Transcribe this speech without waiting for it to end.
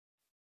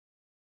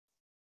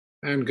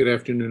And good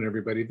afternoon,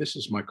 everybody. This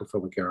is Michael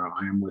Filigaro.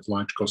 I am with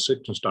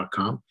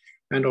logicalsignals.com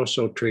and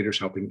also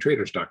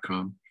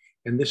tradershelpingtraders.com.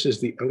 And this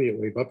is the Elliott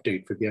Wave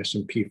update for the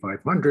S&P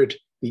 500,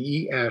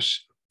 the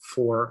ES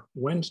for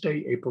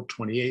Wednesday, April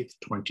 28th,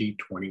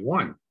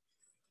 2021.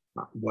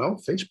 Well,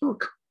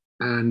 Facebook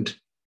and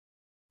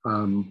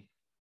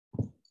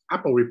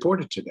Apple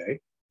reported today.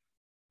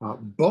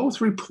 Both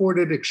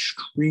reported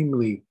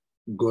extremely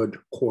good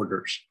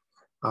quarters.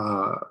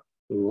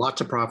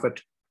 Lots of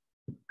profit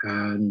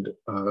and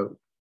a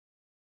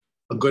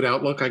good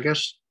outlook, I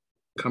guess,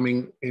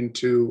 coming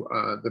into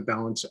the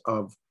balance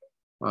of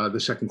the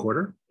second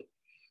quarter.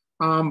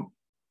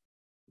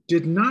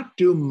 Did not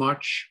do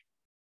much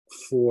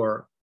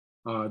for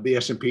the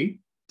S&P.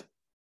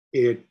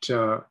 It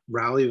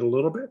rallied a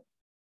little bit,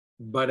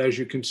 but as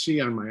you can see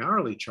on my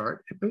hourly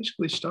chart, it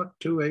basically stuck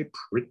to a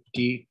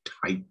pretty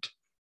tight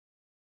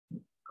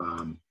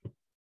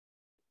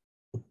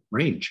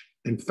range.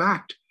 In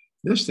fact,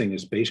 this thing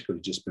has basically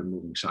just been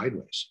moving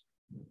sideways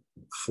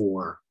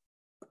for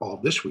all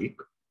this week.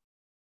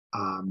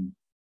 And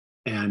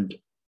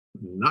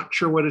not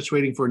sure what it's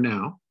waiting for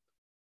now.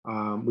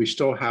 We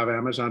still have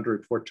Amazon to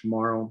report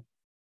tomorrow.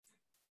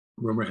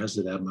 Rumor has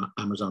it that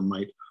Amazon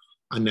might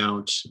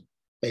announce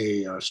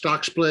a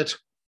stock split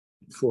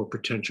for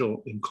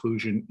potential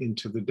inclusion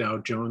into the Dow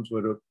Jones,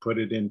 would have put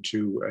it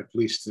into at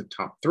least the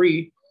top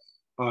three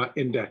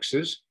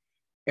indexes.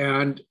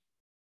 And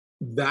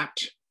that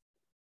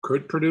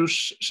could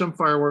produce some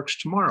fireworks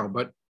tomorrow,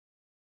 but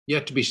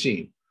yet to be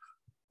seen.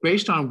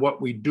 Based on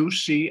what we do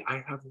see,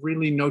 I have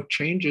really no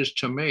changes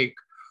to make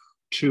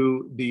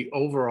to the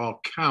overall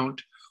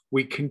count.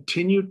 We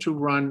continue to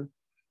run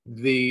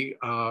the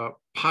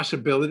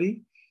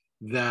possibility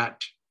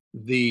that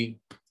the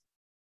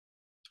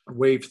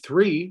wave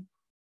 3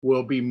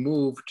 will be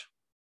moved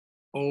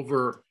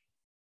over,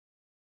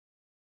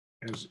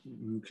 as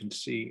you can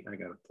see, I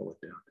got to pull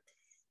it down.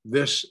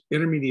 This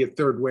intermediate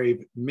third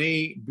wave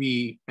may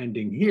be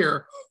ending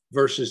here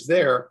versus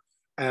there.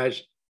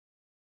 As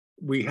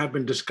we have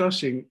been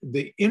discussing,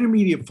 the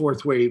intermediate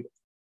fourth wave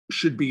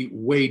should be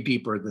way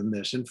deeper than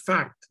this. In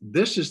fact,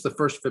 this is the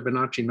first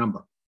Fibonacci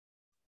number,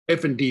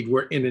 if indeed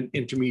we're in an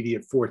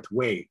intermediate fourth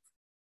wave.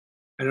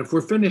 And if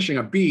we're finishing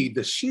a B,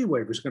 the C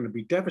wave is going to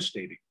be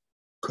devastating.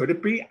 Could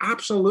it be?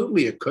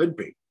 Absolutely, it could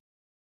be.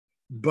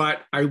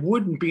 But I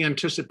wouldn't be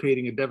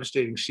anticipating a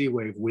devastating C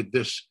wave with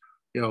this,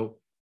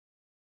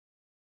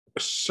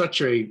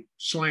 such a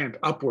slant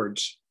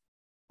upwards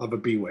of a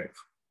B wave.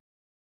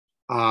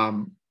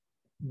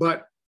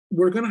 But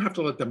we're going to have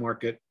to let the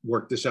market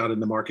work this out in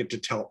the market to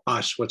tell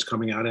us what's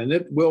coming out, and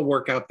it will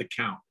work out the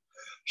count.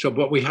 So,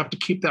 but we have to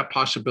keep that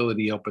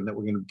possibility open that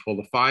we're going to pull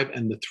the 5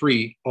 and the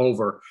 3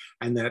 over,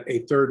 and that a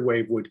third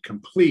wave would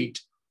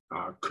complete.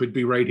 Could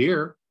be right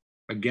here.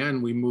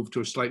 Again, we moved to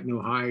a slight new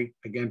high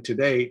again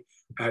today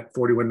at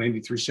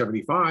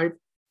 41.9375.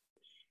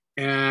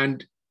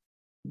 And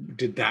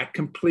did that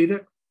complete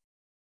it?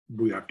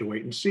 We have to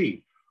wait and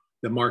see.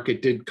 The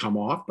market did come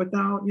off, but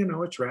now,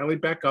 it's rallied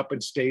back up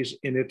and stays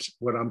in its,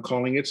 what I'm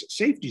calling its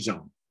safety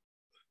zone.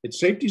 Its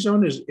safety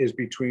zone is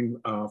between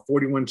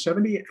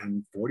 41.70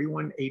 and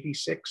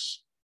 41.86.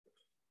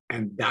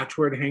 And that's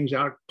where it hangs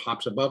out,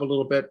 pops above a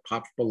little bit,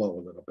 pops below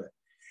a little bit.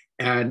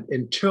 And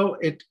until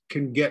it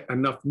can get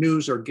enough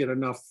news or get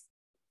enough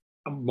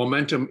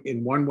momentum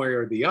in one way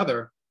or the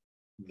other,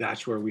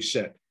 that's where we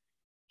sit.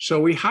 So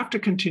we have to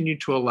continue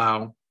to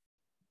allow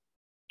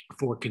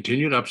for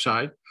continued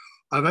upside.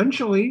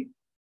 Eventually,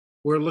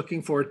 we're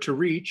looking for it to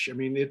reach. I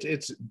mean,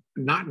 it's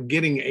not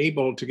getting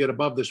able to get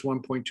above this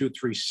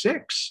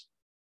 1.236.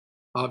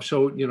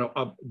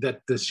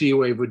 That the C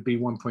wave would be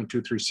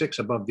 1.236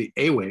 above the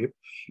A wave.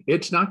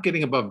 It's not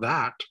getting above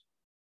that.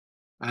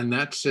 And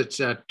that sits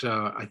at,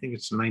 I think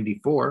it's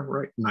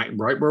 94,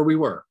 right where we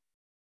were,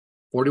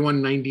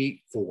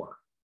 41.94.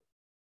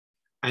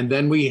 And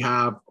then we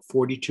have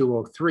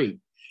 42.03.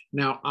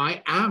 Now,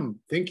 I am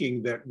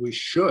thinking that we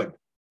should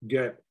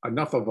get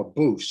enough of a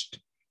boost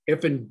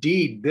if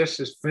indeed this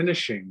is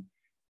finishing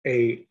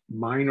a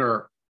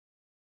minor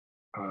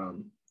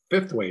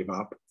fifth wave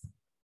up,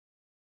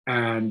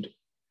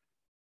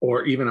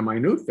 or even a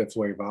minute fifth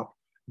wave up,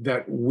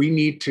 that we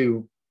need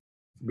to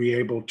be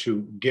able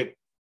to get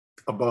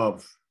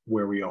above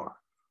where we are.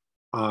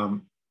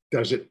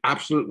 Does it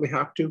absolutely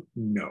have to?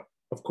 No,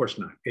 of course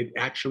not. It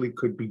actually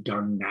could be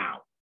done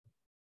now.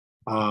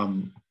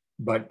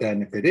 But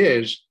then if it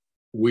is,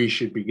 we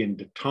should begin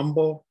to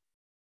tumble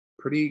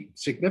pretty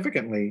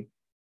significantly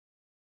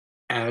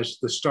as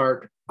the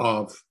start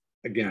of,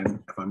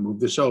 again, if I move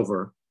this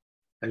over,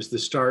 as the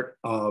start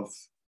of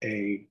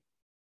a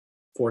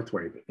fourth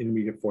wave,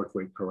 intermediate fourth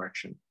wave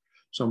correction.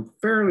 So I'm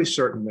fairly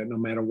certain that no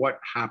matter what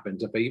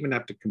happens, if I even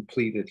have to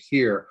complete it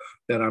here,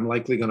 that I'm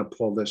likely going to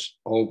pull this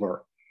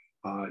over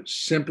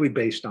simply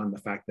based on the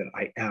fact that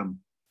I am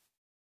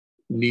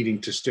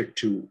needing to stick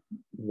to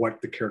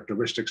what the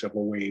characteristics of a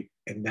wave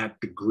and that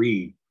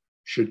degree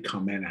should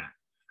come in at.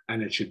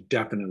 And it should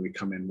definitely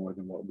come in more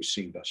than what we've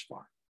seen thus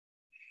far.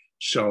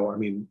 So, I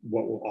mean,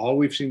 all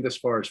we've seen thus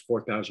far is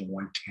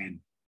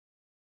 4,110.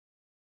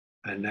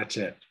 and that's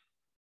it.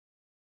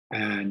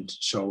 And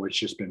so it's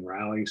just been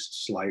rally,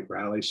 slight,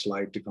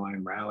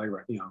 decline, rally,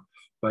 you know,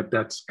 but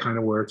that's kind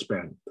of where it's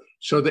been.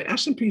 So the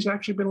S&P has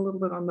actually been a little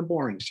bit on the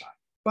boring side,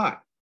 but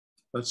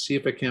let's see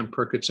if it can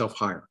perk itself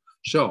higher.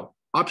 So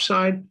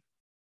upside,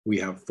 we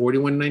have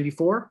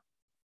 41.94.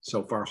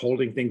 So far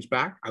holding things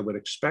back. I would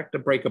expect a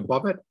break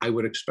above it. I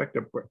would expect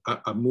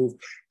a move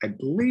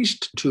at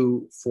least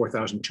to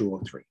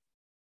 4,203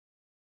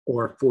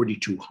 or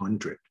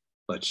 4,200,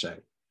 let's say.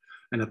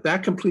 And if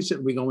that completes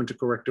it, we go into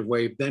corrective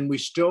wave, then we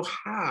still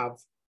have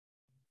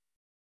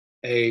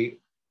a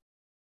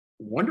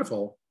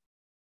wonderful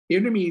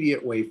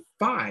intermediate wave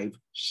 5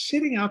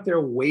 sitting out there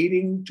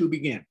waiting to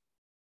begin.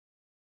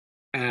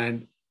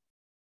 And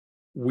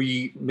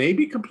we may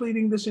be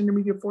completing this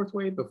intermediate 4th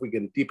wave if we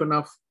get a deep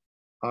enough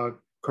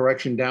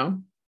correction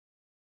down.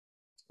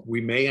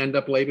 We may end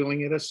up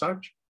labeling it as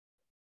such.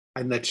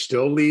 And that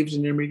still leaves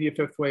an intermediate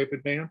 5th wave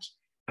advance.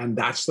 And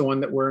that's the one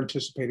that we're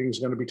anticipating is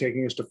going to be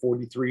taking us to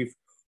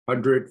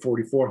 4,300,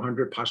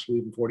 4,400, possibly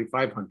even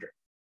 4,500.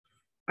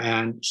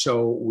 And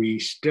so we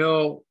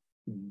still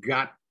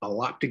got a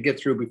lot to get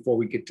through before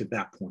we get to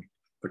that point.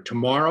 But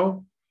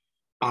tomorrow,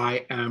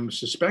 I am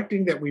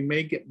suspecting that we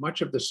may get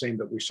much of the same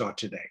that we saw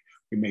today.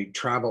 We may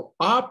travel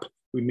up.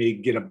 We may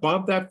get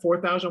above that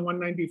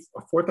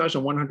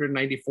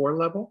 4,194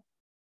 level.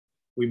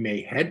 We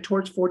may head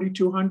towards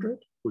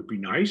 4,200, would be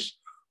nice.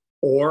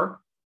 Or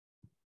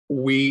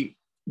we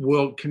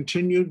will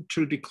continue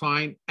to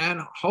decline and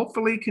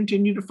hopefully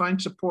continue to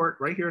find support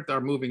right here at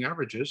our moving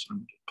averages. I'm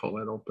going to pull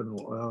that open.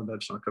 Well,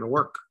 that's not going to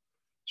work.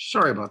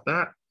 Sorry about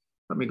that.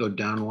 Let me go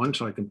down one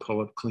so I can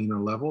pull up cleaner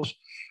levels.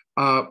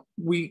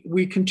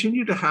 We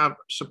continue to have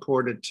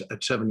support at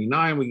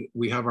 79.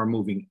 We have our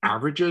moving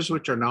averages,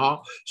 which are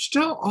now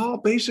still all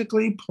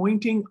basically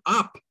pointing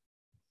up.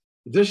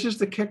 This is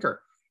the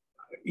kicker.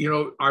 You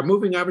know, our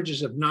moving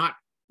averages have not,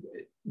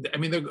 I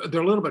mean,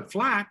 they're a little bit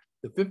flat.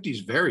 The 50 is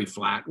very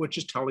flat, which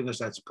is telling us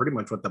that's pretty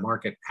much what the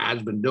market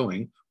has been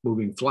doing,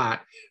 moving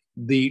flat.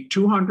 The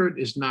 200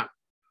 is not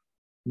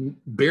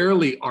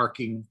barely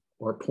arcing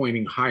or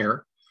pointing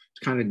higher.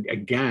 It's kind of,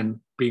 again,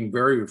 being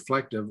very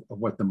reflective of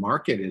what the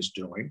market is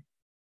doing.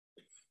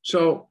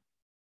 So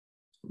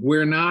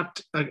I'm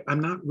not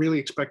really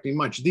expecting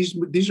much.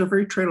 These are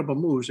very tradable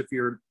moves. If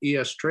you're an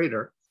ES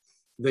trader,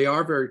 they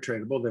are very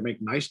tradable. They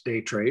make nice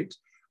day trades.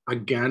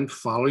 Again,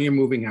 follow your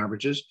moving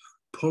averages,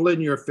 pull in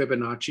your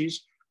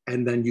Fibonacci's,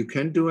 and then you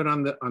can do it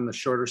on the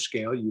shorter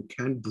scale. You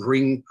can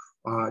bring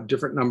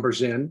different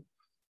numbers in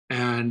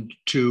and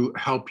to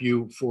help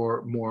you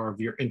for more of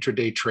your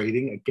intraday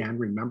trading. Again,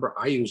 remember,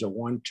 I use a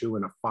 1, 2,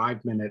 and a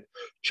 5-minute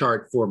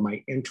chart for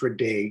my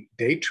intraday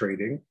day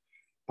trading.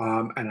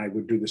 And I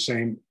would do the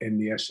same in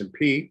the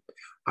S&P.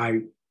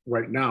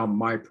 Right now,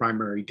 my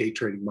primary day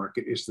trading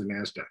market is the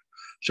NASDAQ.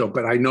 So,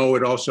 but I know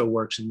it also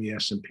works in the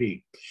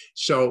S&P.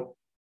 So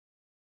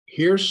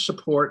here's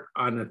support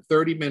on a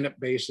 30-minute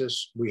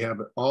basis. We have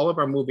all of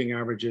our moving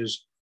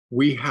averages.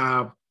 We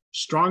have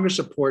stronger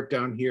support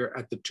down here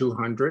at the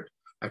 200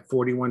 at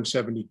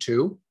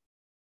 41.72.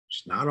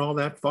 It's not all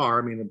that far.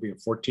 I mean, it'd be a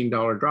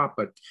 $14 drop,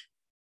 but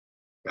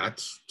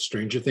that's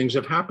stranger things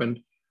have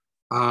happened.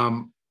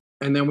 And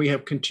then we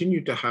have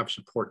continued to have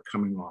support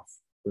coming off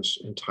this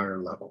entire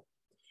level.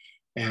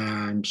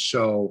 And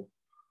so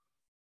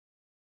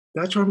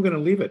that's where I'm going to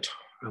leave it.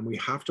 And we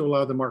have to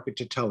allow the market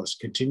to tell us,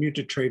 continue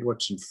to trade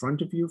what's in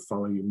front of you,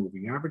 follow your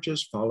moving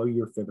averages, follow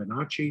your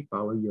Fibonacci,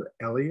 follow your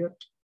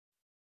Elliott,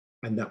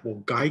 and that will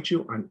guide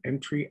you on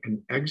entry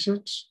and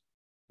exits.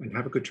 And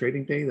have a good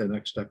trading day. The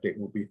next update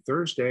will be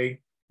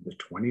Thursday, the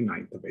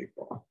 29th of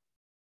April.